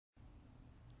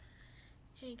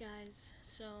Hey guys,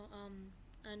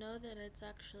 I know that it's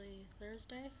actually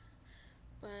Thursday,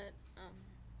 but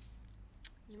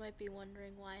you might be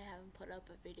wondering why I haven't put up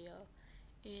a video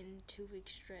in 2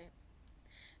 weeks straight.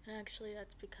 And actually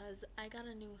that's because I got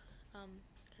a new,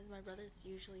 because my brother's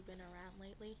usually been around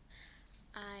lately,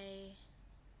 I,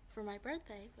 for my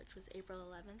birthday, which was April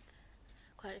 11th,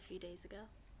 quite a few days ago,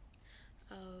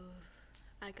 uh,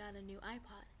 I got a new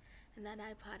iPod, and that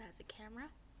iPod has a camera.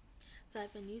 So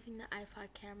I've been using the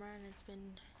iPod camera and it's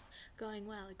been going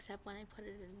well, except when I put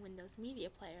it in Windows Media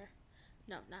Player.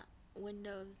 No, not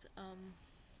Windows,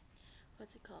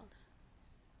 what's it called?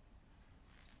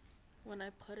 When I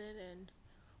put it in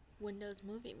Windows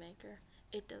Movie Maker,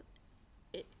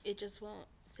 it just won't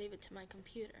save it to my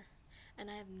computer. And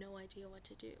I have no idea what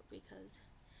to do because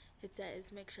it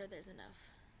says make sure there's enough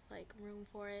room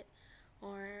for it,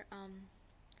 or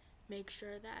make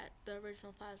sure that the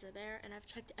original files are there, and I've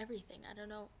checked everything. I don't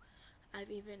know. I've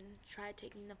even tried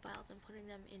taking the files and putting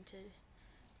them into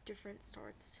different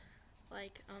sorts,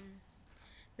 like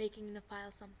making the file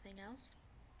something else,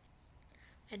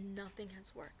 and nothing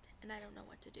has worked, and I don't know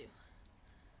what to do.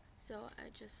 So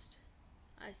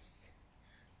I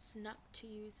snuck to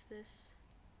use this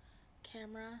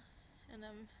camera, and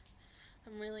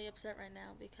I'm really upset right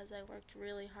now because I worked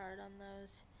really hard on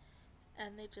those,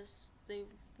 and they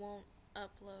won't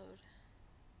upload.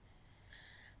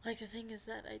 Like, the thing is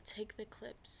that I take the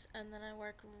clips and then I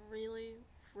work really,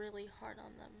 really hard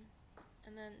on them,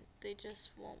 and then they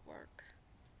just won't work,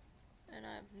 and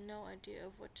I have no idea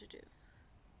of what to do.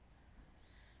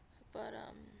 But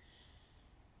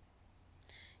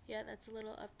yeah, that's a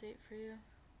little update for you.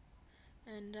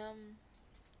 And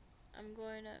I'm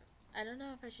going to, I don't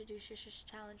know if I should do Shish's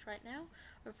challenge right now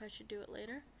or if I should do it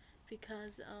later,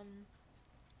 because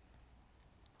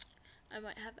I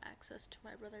might have access to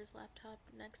my brother's laptop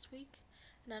next week,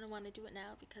 and I don't want to do it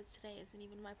now because today isn't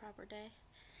even my proper day,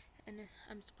 and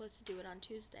I'm supposed to do it on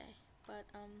Tuesday. But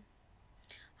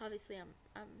obviously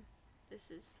this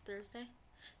is Thursday.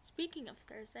 Speaking of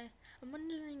Thursday, I'm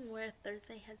wondering where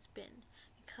Thursday has been,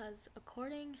 because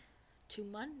according to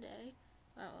Monday,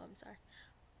 oh, I'm sorry,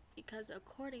 because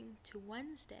according to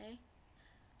Wednesday,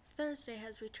 Thursday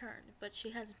has returned, but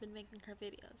she hasn't been making her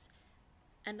videos,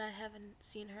 and I haven't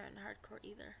seen her in hardcore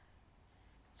either,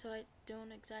 so I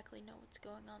don't exactly know what's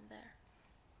going on there.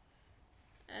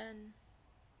 And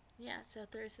yeah, so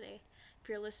Thursday, if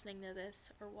you're listening to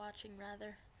this, or watching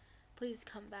rather, please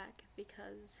come back,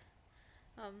 because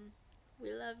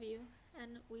we love you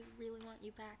and we really want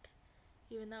you back,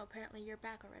 even though apparently you're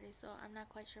back already, so I'm not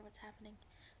quite sure what's happening.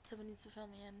 Someone needs to fill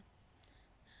me in.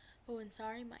 Oh, and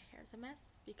sorry, my hair's a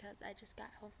mess because I just got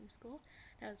home from school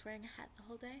and I was wearing a hat the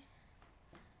whole day.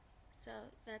 So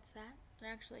that's that.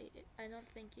 And actually, I don't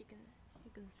think you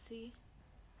can see,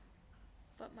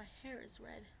 but my hair is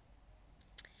red.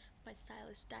 My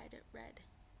stylist dyed it red,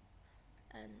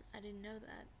 and I didn't know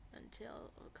that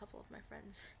until a couple of my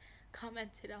friends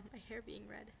commented on my hair being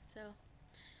red. So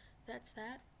that's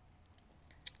that.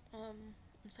 I'm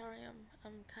sorry,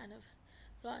 I'm kind of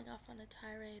going off on a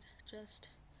tirade. Just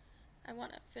I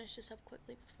want to finish this up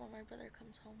quickly before my brother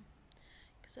comes home,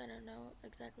 because I don't know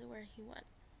exactly where he went.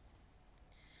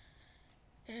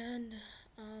 And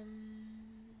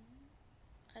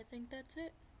I think that's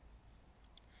it.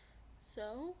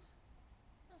 So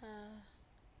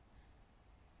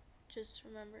just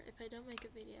remember, if I don't make a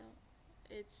video,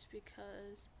 it's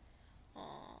because,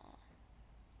 aw,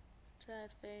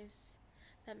 sad face.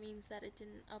 That means that it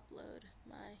didn't upload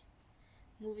my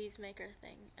Movies Maker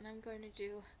thing, and I'm going to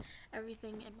do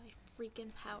everything in my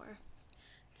freaking power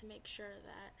to make sure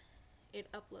that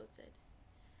it uploads it.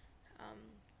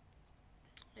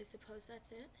 I suppose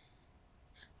that's it.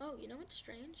 Oh, you know what's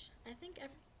strange? I think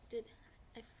did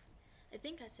I, I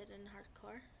think I said in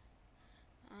hardcore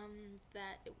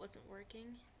that it wasn't working,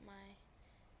 my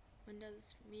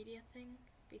Windows Media thing,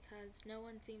 because no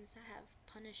one seems to have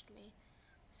punished me.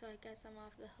 So I guess I'm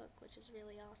off the hook, which is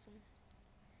really awesome.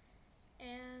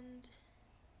 And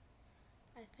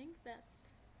I think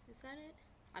is that it?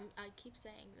 I keep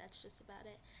saying that's just about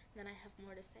it, and then I have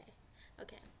more to say.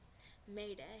 Okay,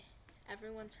 Mayday.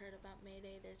 Everyone's heard about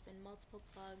Mayday. There's been multiple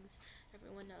plugs.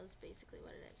 Everyone knows basically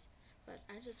what it is. But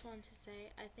I just wanted to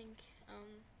say, I think,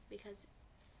 because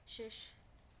Shish,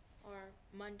 or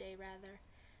Monday rather,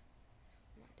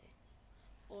 Monday,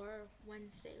 or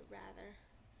Wednesday rather,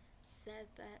 said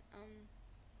that,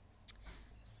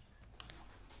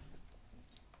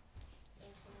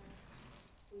 if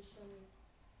we shouldn't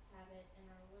have it in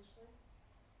our wish lists,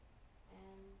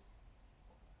 and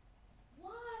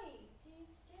why do you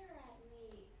stare at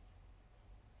me?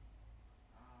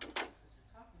 Because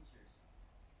you're talking to yourself.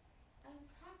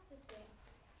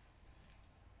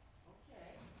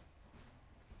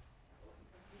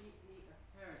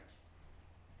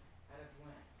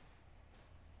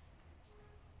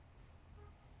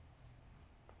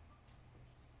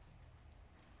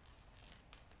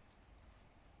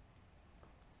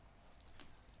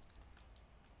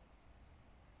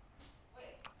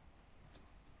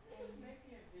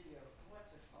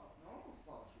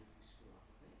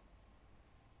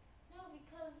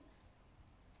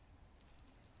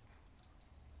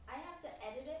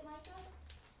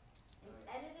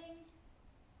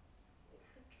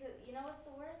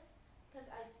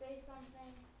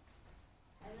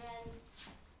 then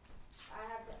I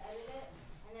have to edit it,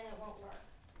 and then it won't work.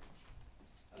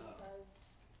 Oh. Because,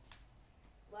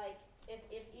 like, if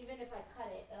even if I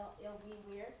cut it, it'll be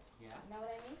weird. Yeah. You know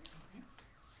what I mean? Mhm.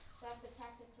 So I have to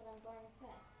practice what I'm going to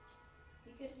say.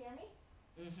 You could hear me?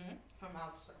 Mhm. From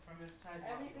outside, from inside.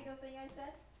 Every audio. single thing I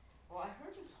said? Well, I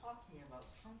heard you talking about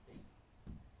something.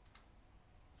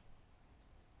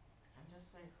 I'm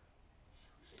just like,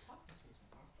 who's she talking to? Is it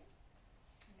Marco?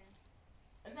 Yeah.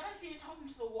 And then I see you talking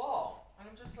to the wall, and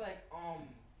I'm just like,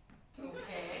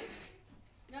 okay.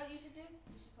 You know what you should do?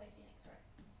 You should play Phoenix.